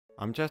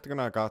I'm just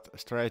gonna cut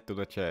straight to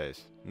the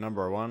chase.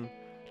 Number 1.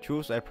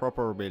 Choose a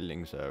proper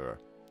building server.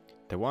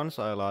 The ones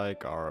I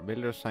like are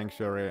Builder's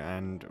Sanctuary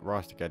and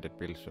Rusticated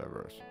build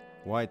servers.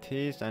 Why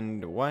these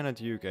and why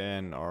not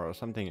UKN or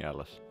something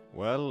else?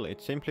 Well,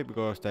 it's simply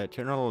because the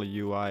general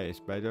UI is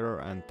better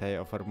and they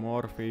offer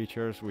more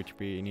features which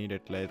be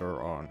needed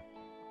later on.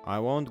 I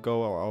won't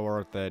go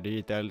over the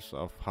details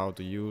of how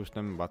to use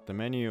them, but the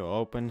menu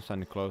opens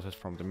and closes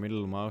from the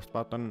middle mouse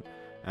button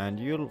and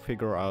you'll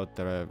figure out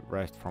the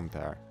rest from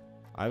there.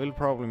 I will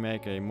probably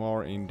make a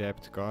more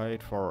in-depth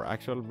guide for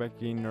actual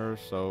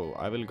beginners, so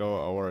I will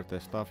go over the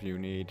stuff you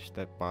need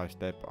step by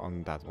step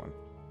on that one.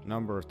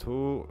 Number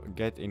 2.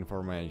 Get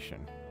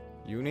information.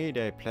 You need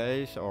a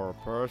place or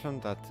person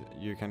that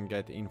you can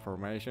get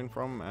information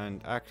from and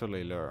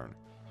actually learn.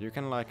 You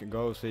can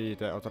go see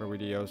the other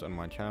videos on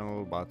my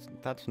channel, but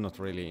that's not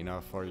really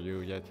enough for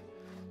you yet.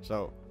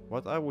 So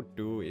what I would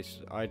do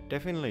is I'd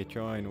definitely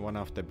join one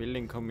of the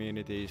building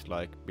communities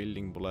like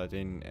Building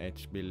Bulletin,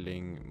 Edge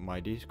Building, my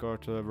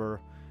Discord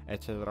server,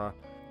 etc.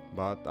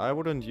 But I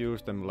wouldn't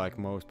use them like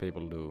most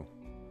people do.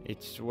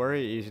 It's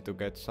very easy to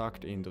get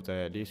sucked into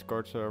the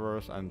Discord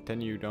servers and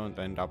then you don't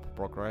end up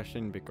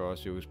progressing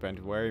because you spend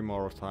way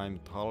more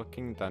time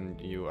talking than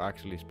you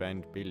actually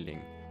spend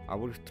building. I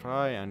would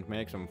try and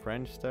make some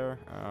friends there.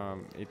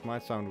 It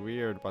might sound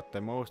weird, but the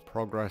most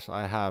progress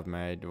I have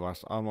made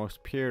was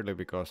almost purely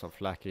because of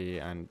Lackey,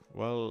 and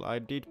well, I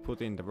did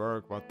put in the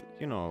work, but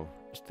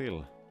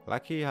still.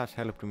 Lackey has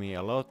helped me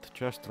a lot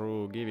just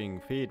through giving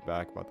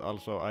feedback, but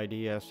also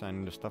ideas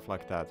and stuff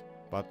like that.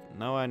 But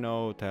now I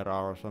know there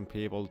are some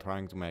people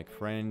trying to make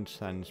friends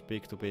and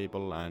speak to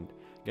people and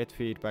get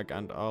feedback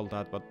and all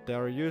that, but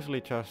they're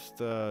usually just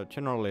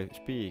generally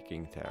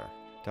speaking there.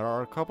 There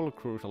are a couple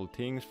crucial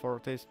things for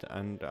this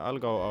and I'll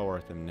go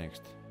over them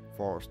next.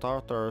 For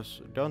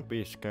starters, don't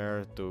be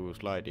scared to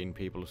slide in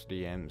people's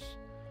DMs.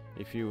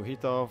 If you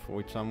hit off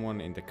with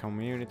someone in the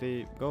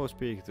community, go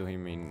speak to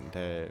him in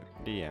the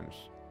DMs.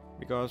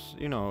 Because,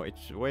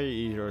 it's way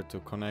easier to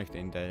connect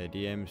in the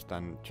DMs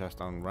than just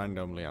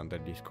randomly on the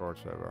Discord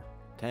server.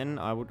 Then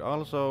I would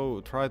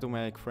also try to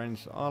make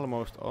friends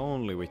almost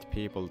only with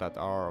people that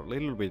are a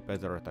little bit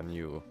better than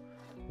you.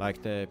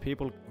 Like the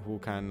people who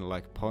can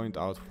point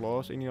out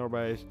flaws in your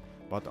base,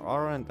 but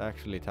aren't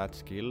actually that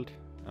skilled.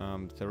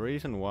 The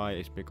reason why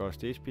is because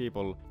these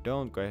people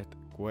don't get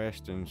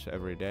questions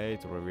every day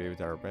to review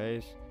their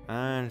base,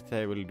 and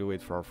they will do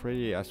it for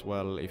free as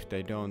well if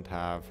they don't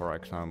have, for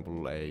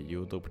example, a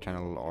YouTube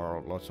channel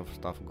or lots of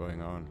stuff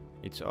going on.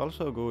 It's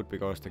also good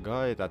because the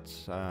guy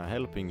that's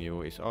helping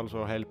you is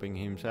also helping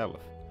himself.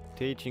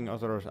 Teaching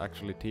others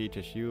actually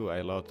teaches you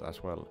a lot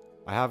as well.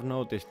 I have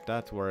noticed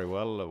that very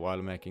well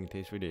while making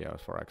these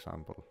videos, for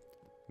example.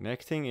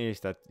 Next thing is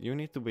that you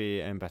need to be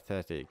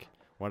empathetic.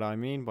 What I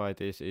mean by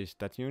this is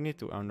that you need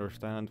to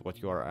understand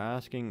what you are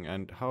asking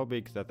and how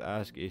big that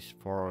ask is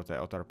for the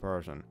other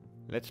person.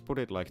 Let's put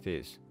it like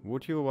this.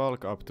 Would you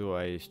walk up to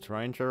a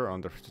stranger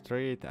on the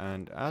street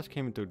and ask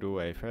him to do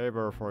a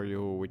favor for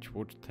you which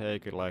would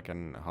take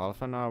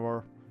half an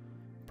hour?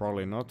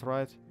 Probably not,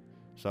 right?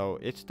 So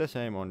it's the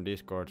same on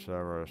Discord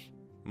servers.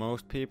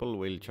 Most people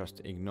will just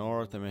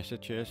ignore the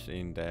messages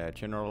in the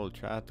general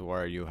chat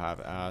where you have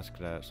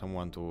asked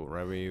someone to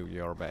review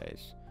your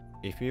base.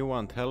 If you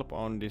want help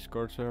on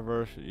Discord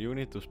servers, you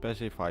need to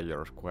specify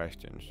your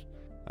questions.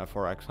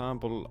 For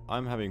example,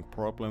 I'm having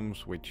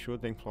problems with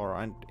shooting floor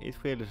and it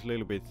feels a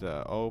little bit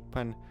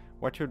open.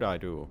 What should I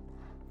do?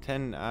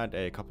 Then add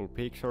a couple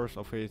pictures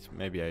of it,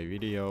 maybe a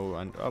video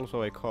and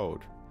also a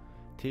code.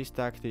 This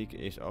tactic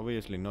is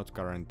obviously not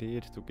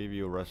guaranteed to give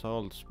you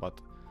results,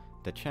 but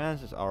the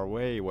chances are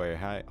way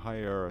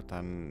higher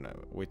than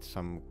with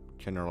some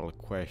general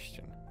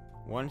question.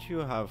 Once you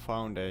have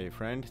found a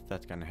friend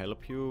that can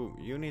help you,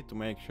 you need to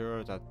make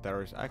sure that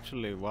there is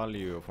actually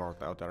value for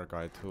the other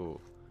guy too.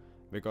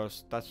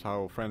 Because that's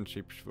how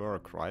friendships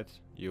work, right?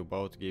 You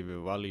both give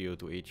value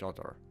to each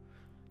other.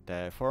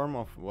 The form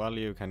of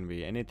value can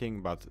be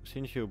anything, but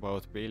since you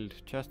both build,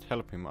 just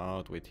help him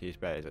out with his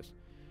bases.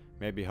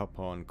 Maybe hop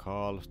on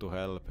calls to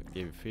help,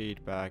 give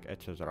feedback,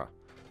 etc.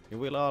 You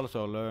will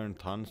also learn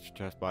tons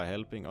just by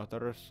helping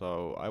others,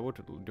 so I would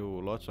do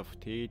lots of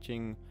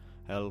teaching,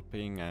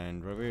 helping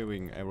and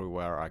reviewing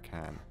everywhere I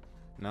can.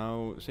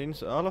 Now,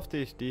 since all of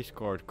these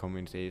Discord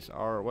communities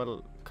are,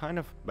 kind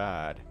of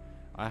bad,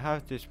 I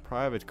have this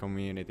private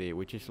community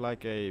which is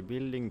like a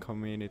building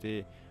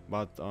community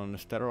but on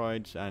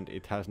steroids and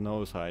it has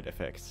no side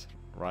effects,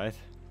 right?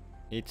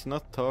 It's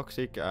not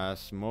toxic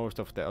as most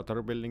of the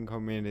other building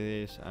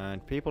communities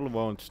and people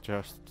won't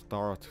just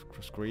start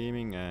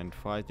screaming and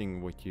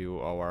fighting with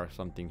you over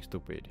something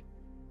stupid.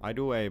 I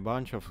do a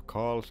bunch of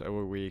calls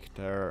every week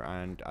there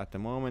and at the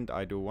moment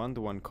I do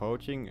one-to-one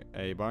coaching,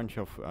 a bunch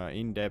of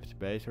in-depth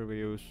base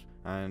reviews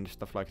and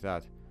stuff like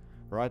that.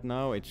 Right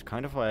now it's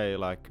kind of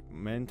a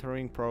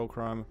mentoring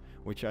program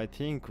which I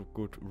think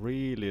could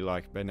really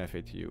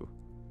benefit you.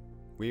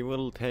 We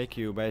will take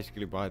you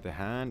basically by the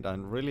hand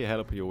and really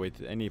help you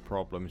with any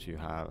problems you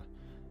have.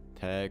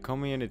 The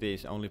community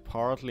is only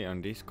partly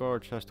on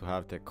Discord just to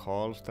have the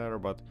calls there,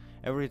 but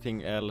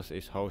everything else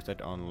is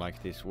hosted on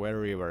like this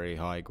very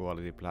high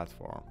quality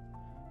platform.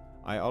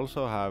 I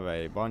also have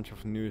a bunch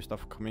of new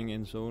stuff coming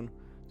in soon,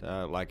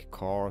 like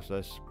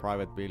courses,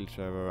 private build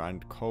server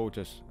and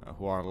coaches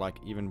who are like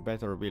even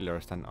better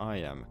builders than I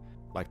am.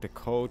 Like the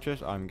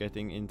coaches I'm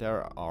getting in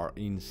there are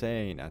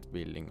insane at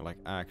building, like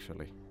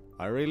actually.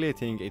 I really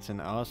think it's an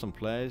awesome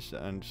place,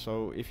 and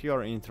so if you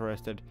are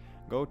interested,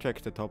 go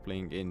check the top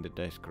link in the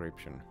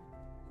description.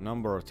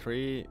 Number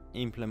 3.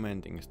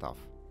 Implementing stuff.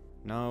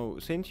 Now,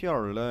 since you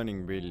are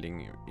learning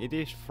building, it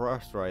is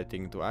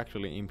frustrating to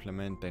actually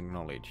implement the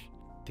knowledge.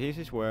 This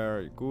is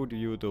where good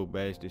YouTube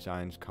based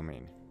designs come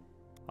in.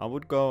 I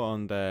would go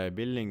on the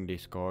building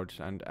discords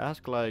and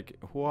ask like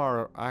who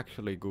are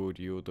actually good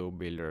YouTube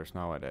builders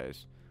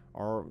nowadays,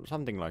 or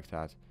something like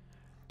that.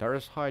 There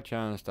is high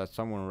chance that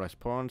someone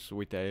responds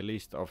with a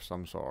list of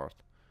some sort.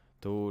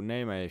 To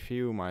name a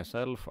few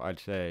myself, I'd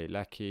say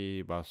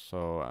Lucky,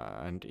 Basso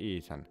and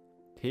Ethan.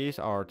 These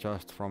are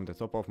just from the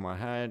top of my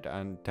head,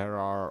 and there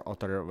are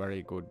other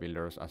very good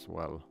builders as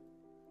well.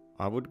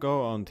 I would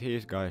go on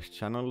these guys'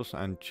 channels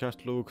and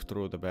just look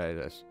through the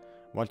bases.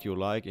 What you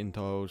like in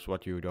those,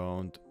 what you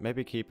don't,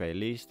 maybe keep a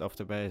list of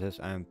the bases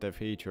and the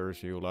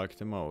features you like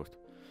the most.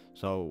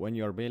 So when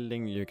you're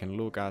building you can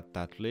look at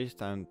that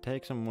list and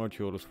take some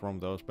modules from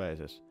those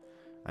bases.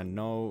 And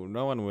no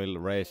one will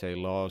raise a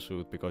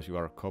lawsuit because you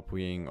are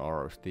copying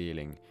or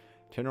stealing.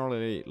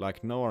 Generally,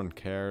 like no one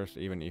cares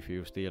even if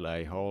you steal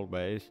a whole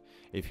base,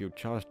 if you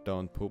just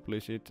don't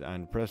publish it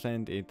and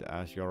present it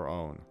as your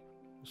own.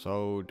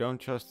 So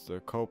don't just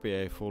copy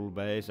a full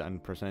base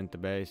and present the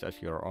base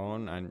as your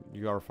own and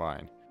you are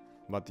fine.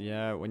 But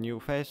yeah, when you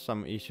face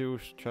some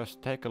issues,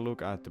 just take a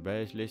look at the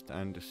base list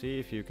and see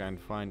if you can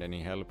find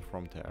any help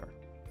from there.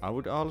 I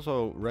would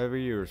also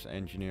reverse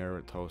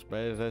engineer those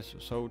bases,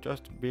 so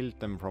just build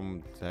them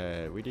from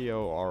the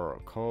video or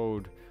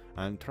code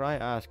and try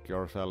ask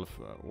yourself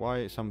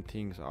why some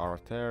things are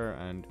there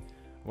and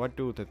what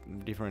do the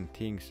different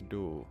things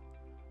do.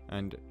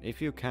 And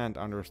if you can't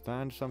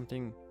understand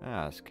something,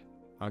 ask.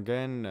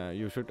 Again,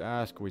 you should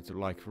ask with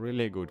like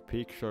really good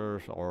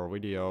pictures or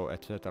video,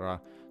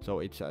 etc. so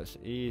it's as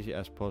easy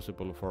as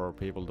possible for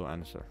people to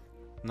answer.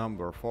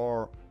 Number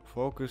 4.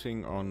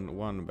 Focusing on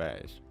one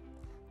base.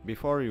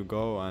 Before you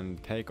go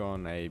and take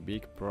on a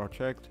big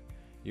project,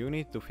 you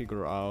need to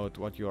figure out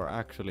what you are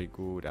actually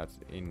good at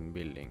in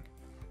building.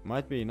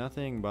 Might be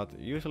nothing, but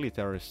usually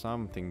there is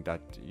something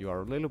that you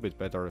are a little bit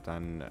better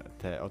than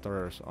the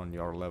others on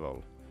your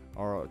level.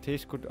 Or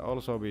this could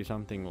also be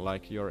something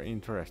like you're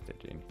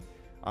interested in.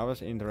 I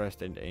was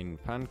interested in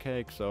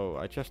pancakes, so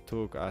I just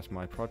took as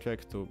my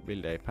project to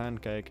build a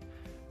pancake,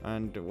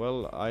 and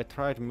well, I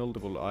tried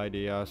multiple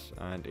ideas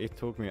and it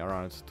took me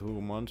around 2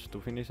 months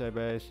to finish a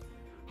base.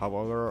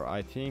 However,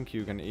 I think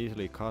you can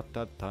easily cut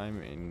that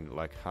time in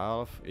like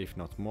half, if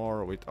not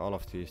more, with all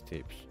of these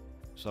tips.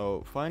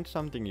 So find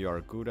something you are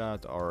good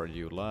at or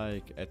you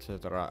like,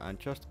 etc. and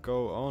just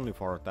go only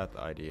for that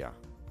idea.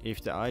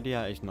 If the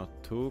idea is not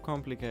too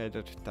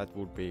complicated, that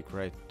would be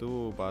great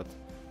too, but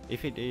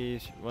if it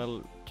is,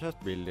 well,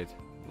 just build it.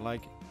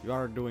 Like, you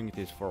are doing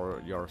this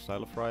for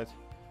yourself, right?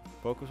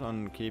 Focus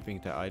on keeping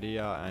the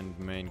idea and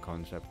main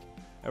concept.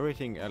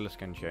 Everything else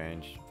can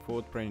change.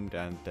 Footprint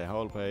and the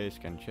whole base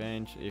can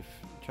change if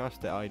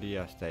just the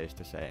idea stays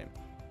the same.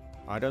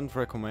 I don't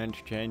recommend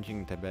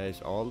changing the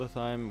base all the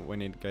time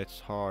when it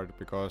gets hard,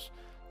 because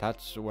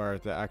that's where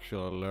the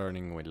actual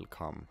learning will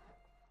come.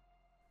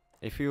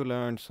 If you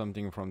learned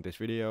something from this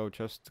video,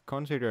 just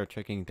consider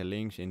checking the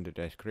links in the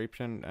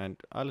description and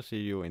I'll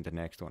see you in the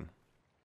next one.